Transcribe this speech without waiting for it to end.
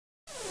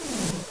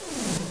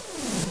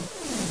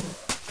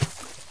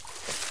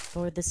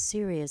for the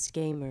serious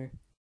gamer.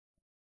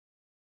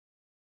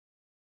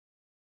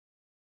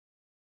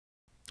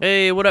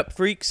 Hey, what up,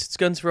 freaks? It's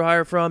Guns for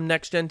Hire from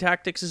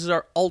NextGenTactics. This is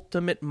our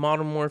ultimate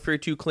Modern Warfare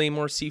 2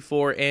 Claymore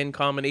C4 and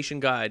combination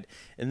guide,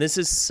 and this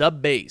is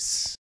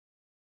sub-base.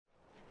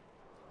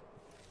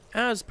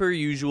 As per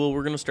usual,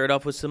 we're going to start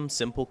off with some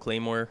simple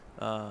Claymore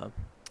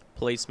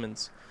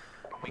placements.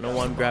 No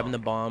one grabbing the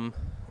bomb.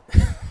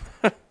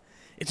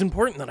 It's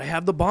important that I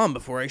have the bomb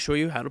before I show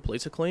you how to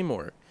place a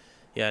Claymore.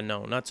 Yeah,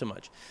 no, not so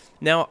much.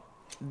 Now,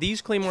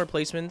 these Claymore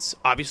placements,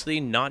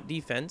 obviously not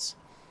defense.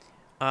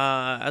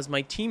 As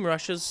my team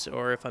rushes,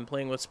 or if I'm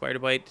playing with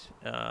Spiderbite,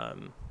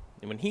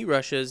 when he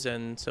rushes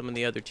and some of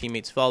the other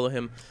teammates follow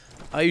him,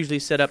 I usually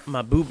set up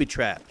my booby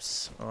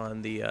traps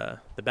on the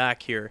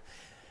back here.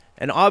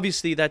 And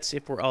obviously that's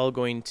if we're all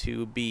going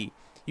to be.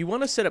 You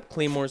want to set up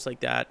Claymores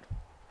like that.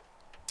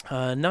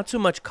 Not so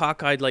much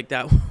cockeyed like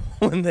that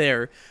one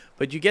there,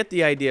 but you get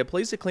the idea.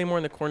 Place the Claymore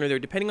in the corner there,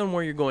 depending on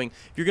where you're going.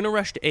 If you're going to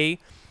rush to A,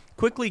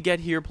 quickly get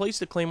here, place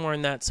the Claymore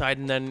on that side,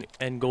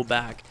 and go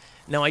back.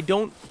 Now,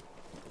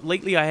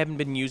 lately I haven't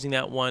been using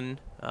that one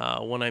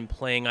when I'm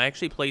playing. I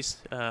actually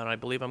placed, I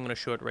believe I'm going to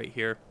show it right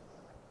here,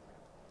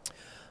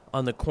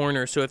 on the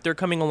corner. So if they're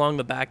coming along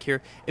the back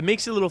here, it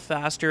makes it a little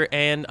faster,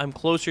 and I'm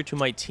closer to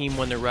my team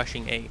when they're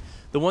rushing A.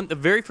 The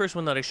very first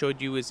one that I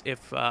showed you is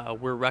if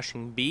we're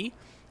rushing B,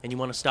 and you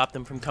want to stop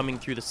them from coming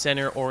through the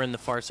center or in the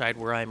far side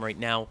where I am right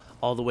now,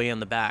 all the way on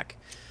the back.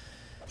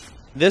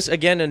 This,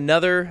 again,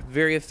 another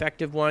very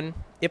effective one.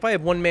 If I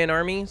have one-man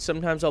army,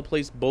 sometimes I'll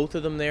place both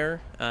of them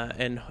there,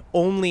 and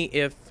only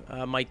if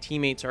my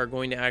teammates are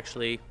going to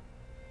actually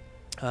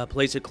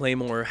place a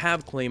Claymore or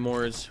have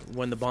Claymores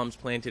when the bomb's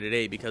planted at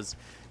A, because,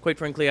 quite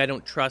frankly, I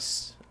don't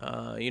trust,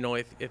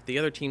 if the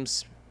other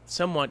team's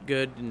somewhat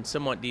good and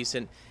somewhat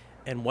decent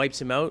and wipes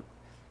him out,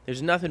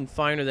 there's nothing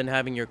finer than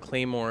having your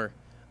Claymore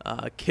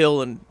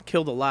kill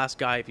the last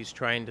guy if he's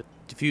trying to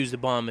defuse the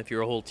bomb if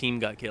your whole team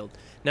got killed.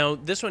 Now,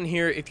 this one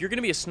here, if you're going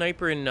to be a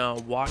sniper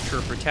and watch or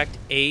protect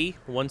A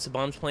once the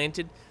bomb's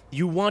planted,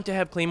 you want to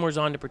have Claymores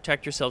on to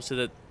protect yourself so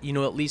that,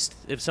 at least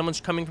if someone's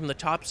coming from the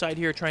top side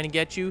here trying to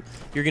get you,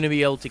 you're going to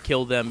be able to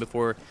kill them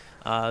before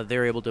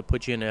they're able to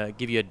put you in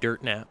give you a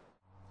dirt nap.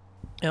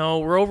 Now,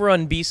 we're over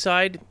on B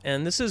side,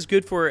 and this is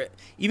good for,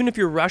 even if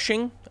you're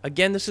rushing,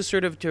 again, this is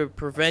sort of to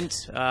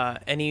prevent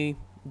any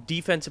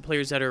defensive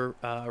players that are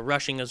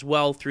rushing as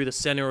well through the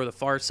center or the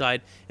far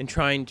side and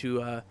trying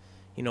to,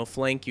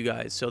 flank you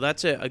guys. So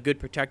that's a good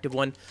protective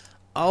one.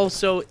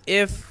 Also,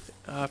 if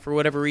for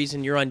whatever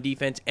reason you're on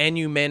defense and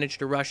you manage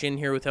to rush in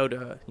here without,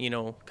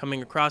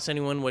 coming across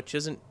anyone, which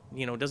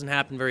doesn't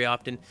happen very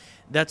often,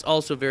 that's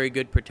also very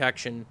good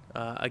protection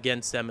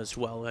against them as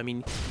well. I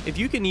mean, if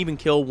you can even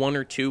kill one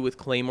or two with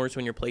Claymores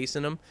when you're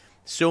placing them,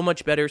 so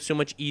much better, so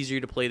much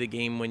easier to play the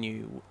game when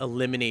you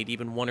eliminate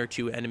even one or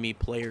two enemy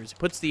players. It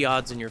puts the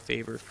odds in your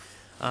favor.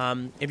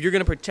 If you're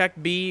going to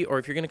protect B, or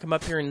if you're going to come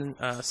up here and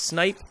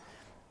snipe,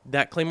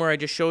 that Claymore I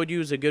just showed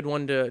you is a good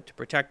one to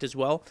protect as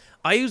well.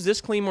 I use this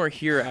Claymore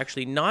here,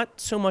 actually,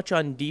 not so much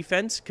on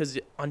defense, because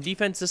on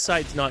defense this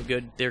side's not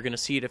good. They're going to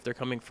see it if they're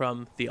coming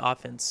from the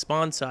offense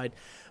spawn side.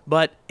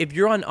 But if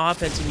you're on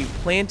offense and you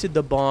planted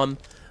the bomb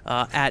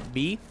at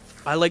B,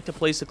 I like to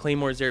place the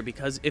Claymores there,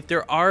 because if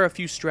there are a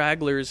few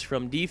stragglers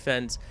from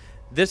defense,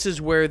 this is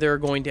where they're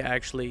going to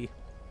actually...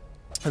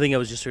 I think I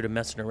was just sort of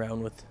messing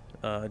around with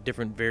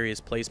different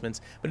various placements,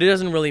 but it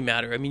doesn't really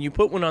matter. I mean, you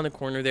put one on the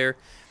corner there.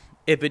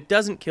 If it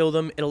doesn't kill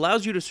them, it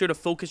allows you to sort of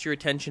focus your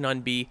attention on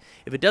B.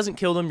 If it doesn't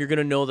kill them, you're going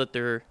to know that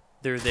they're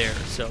there.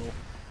 So,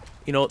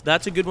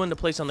 that's a good one to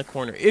place on the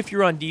corner. If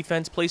you're on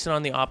defense, place it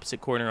on the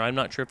opposite corner. I'm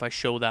not sure if I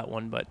show that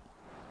one, but...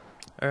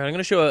 All right, I'm going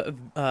to show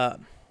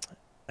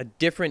a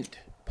different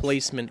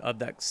placement of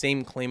that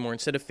same Claymore.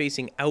 Instead of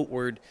facing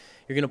outward,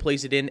 you're going to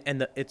place it in,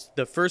 and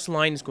the first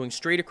line is going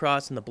straight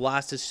across, and the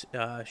blast is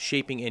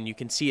shaping in. You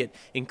can see it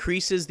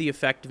increases the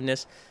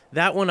effectiveness.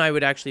 That one I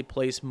would actually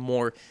place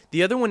more.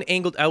 The other one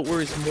angled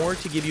outward is more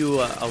to give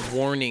you a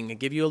warning,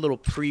 give you a little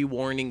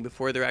pre-warning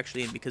before they're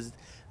actually in, because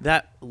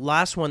that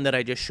last one that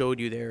I just showed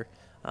you there,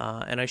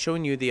 and I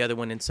showed you the other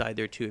one inside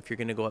there too, if you're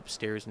going to go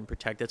upstairs and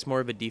protect, that's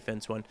more of a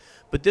defense one.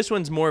 But this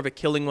one's more of a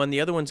killing one.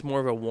 The other one's more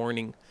of a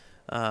warning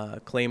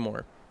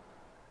Claymore.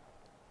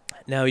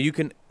 Now, you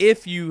can,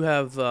 if you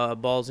have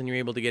balls and you're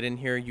able to get in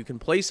here, you can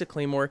place a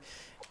Claymore.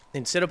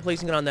 Instead of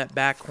placing it on that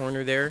back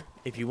corner there,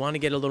 if you want to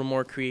get a little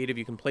more creative,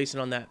 you can place it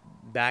on that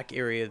back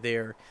area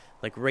there,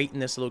 like right in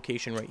this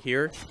location right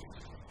here.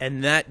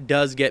 And that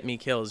does get me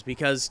kills,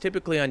 because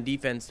typically on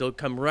defense, they'll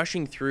come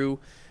rushing through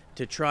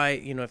to try,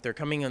 if they're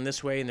coming on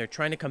this way and they're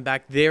trying to come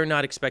back, they're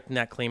not expecting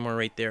that Claymore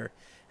right there.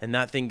 And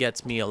that thing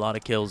gets me a lot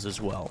of kills as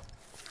well.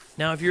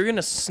 Now, if you're going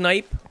to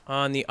snipe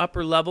on the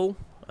upper level,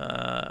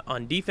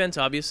 on defense,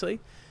 obviously,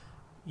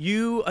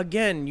 you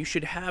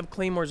should have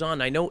Claymores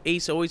on. I know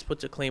Ace always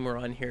puts a Claymore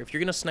on here. If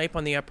you're going to snipe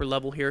on the upper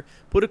level here,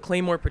 put a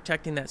Claymore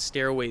protecting that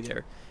stairway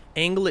there.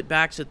 Angle it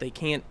back so that they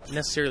can't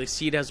necessarily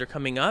see it as they're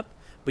coming up,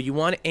 but you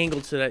want to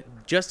angle so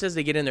that just as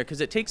they get in there,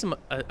 because it takes them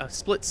a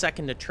split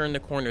second to turn the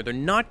corner. They're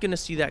not going to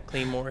see that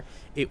Claymore.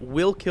 It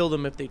will kill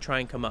them if they try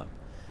and come up.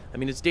 I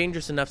mean, it's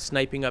dangerous enough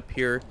sniping up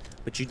here,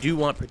 but you do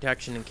want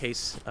protection in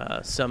case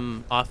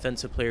some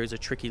offensive player is a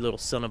tricky little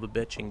son of a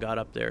bitch and got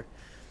up there.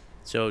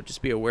 So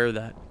just be aware of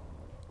that.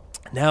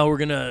 Now we're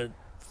going to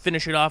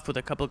finish it off with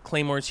a couple of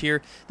Claymores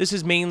here. This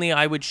is mainly,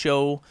 I would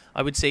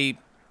say,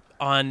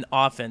 on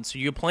offense. So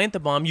you plant the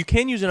bomb. You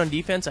can use it on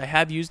defense. I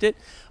have used it,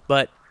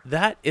 but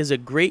that is a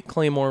great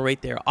Claymore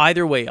right there.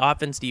 Either way,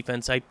 offense,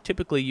 defense, I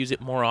typically use it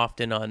more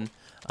often on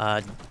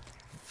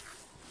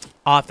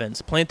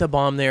offense. Plant the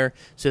bomb there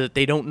so that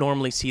they don't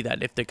normally see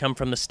that if they come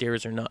from the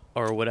stairs or not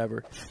or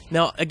whatever.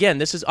 Now, again,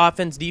 this is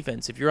offense,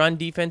 defense. If you're on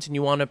defense and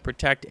you want to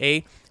protect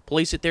A,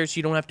 place it there so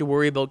you don't have to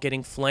worry about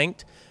getting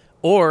flanked.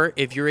 Or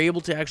if you're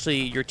able to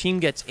actually, your team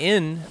gets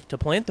in to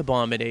plant the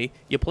bomb at A,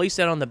 you place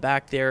that on the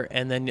back there,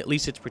 and then at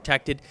least it's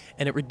protected,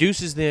 and it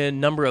reduces the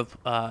number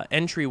of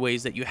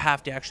entryways that you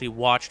have to actually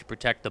watch to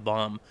protect the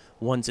bomb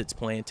once it's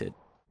planted.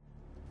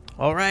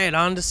 All right,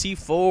 on to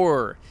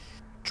C4.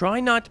 Try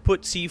not to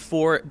put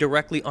C4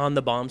 directly on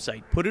the bomb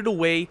site. Put it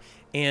away,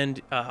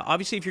 and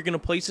obviously if you're going to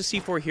place a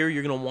C4 here,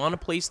 you're going to want to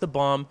place the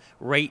bomb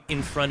right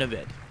in front of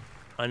it,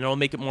 and it'll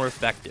make it more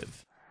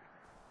effective.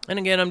 And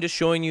again, I'm just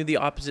showing you the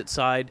opposite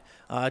side.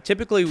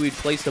 Typically, we'd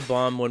place the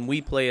bomb when we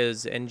play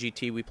as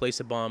NGT. We place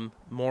the bomb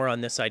more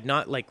on this side,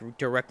 not like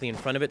directly in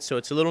front of it. So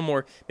it's a little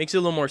more, makes it a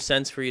little more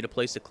sense for you to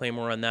place the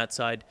Claymore on that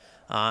side.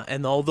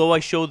 And although I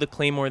show the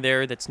Claymore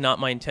there, that's not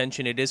my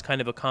intention. It is kind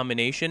of a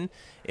combination.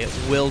 It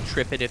will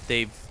trip it if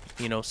they've,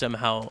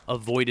 somehow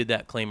avoided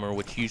that Claymore,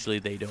 which usually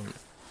they don't.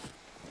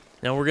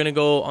 Now we're gonna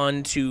go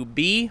on to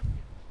B.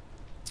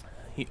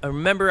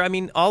 Remember, I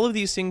mean, all of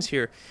these things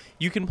here,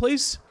 you can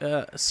place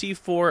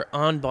C4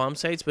 on bomb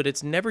sites, but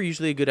it's never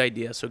usually a good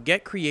idea. So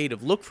get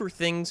creative. Look for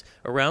things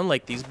around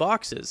like these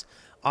boxes.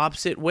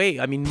 Opposite way.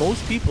 I mean,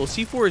 most people,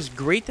 C4 is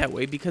great that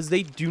way because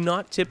they do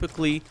not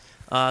typically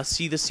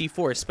see the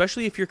C4,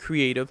 especially if you're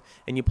creative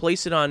and you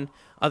place it on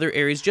other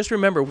areas. Just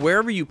remember,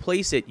 wherever you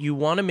place it, you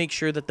want to make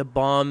sure that the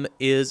bomb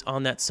is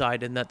on that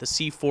side and that the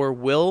C4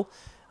 will...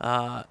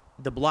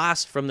 the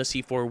blast from the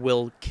C4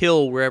 will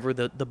kill wherever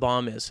the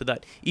bomb is, so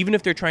that even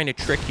if they're trying to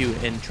trick you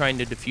and trying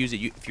to defuse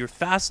it, if you're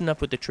fast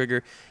enough with the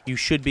trigger, you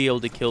should be able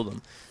to kill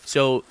them.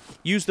 So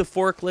use the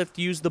forklift,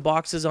 use the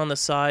boxes on the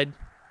side.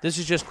 This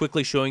is just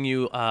quickly showing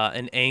you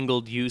an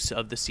angled use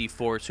of the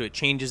C4, so it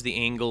changes the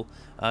angle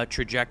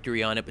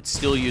trajectory on it, but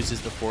still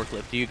uses the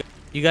forklift.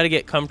 You got to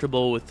get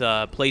comfortable with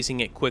placing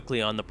it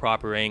quickly on the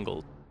proper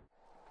angle.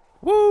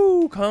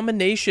 Woo!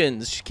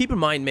 Combinations. Keep in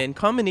mind, man,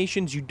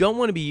 combinations, you don't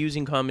want to be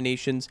using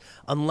combinations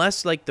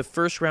unless, like, the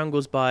first round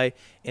goes by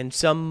and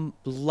some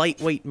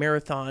lightweight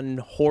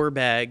marathon whore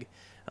bag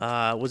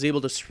was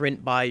able to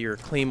sprint by your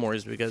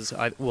Claymores because,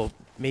 well,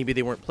 maybe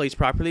they weren't placed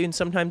properly, and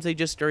sometimes they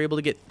just are able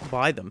to get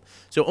by them.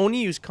 So only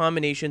use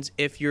combinations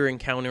if you're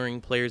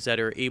encountering players that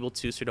are able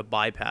to sort of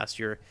bypass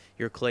your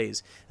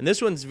clays. And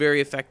this one's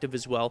very effective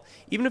as well.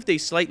 Even if they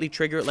slightly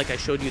trigger it, like I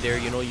showed you there,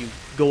 you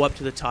go up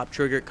to the top,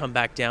 trigger it, come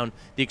back down,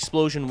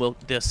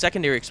 the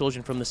secondary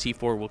explosion from the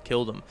C4 will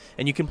kill them.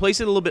 And you can place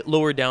it a little bit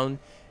lower down.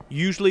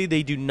 Usually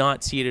they do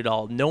not see it at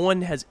all. No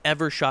one has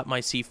ever shot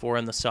my C4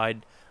 on the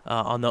side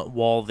on the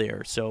wall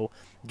there, so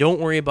don't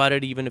worry about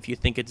it even if you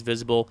think it's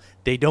visible.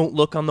 They don't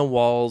look on the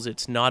walls.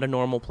 It's not a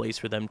normal place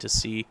for them to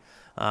see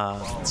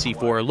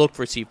C4 or look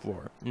for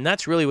C4, and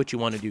that's really what you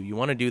want to do. You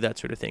want to do that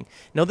sort of thing.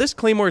 Now, this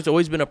Claymore has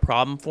always been a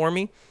problem for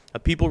me,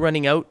 of people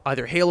running out,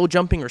 either halo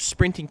jumping or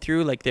sprinting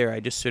through, like there. I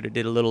just sort of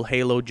did a little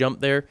halo jump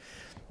there,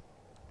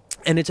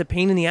 and it's a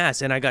pain in the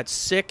ass, and I got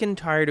sick and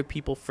tired of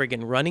people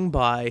friggin' running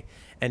by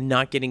and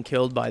not getting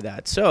killed by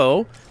that.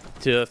 So,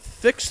 to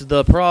fix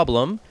the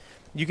problem,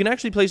 you can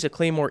actually place a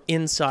Claymore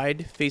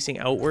inside, facing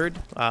outward,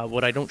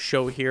 what I don't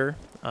show here,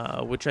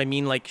 which I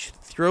mean, like,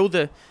 throw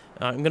the...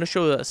 I'm going to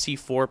show a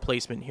C4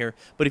 placement here,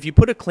 but if you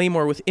put a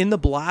Claymore within the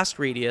blast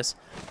radius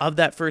of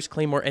that first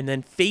Claymore and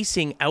then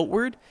facing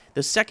outward,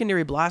 the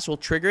secondary blast will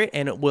trigger it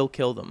and it will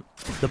kill them.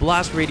 The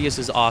blast radius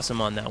is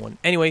awesome on that one.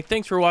 Anyway,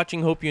 thanks for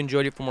watching. Hope you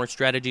enjoyed it. For more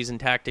strategies and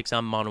tactics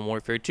on Modern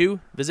Warfare 2,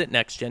 visit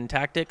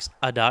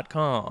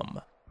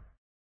NextGenTactics.com.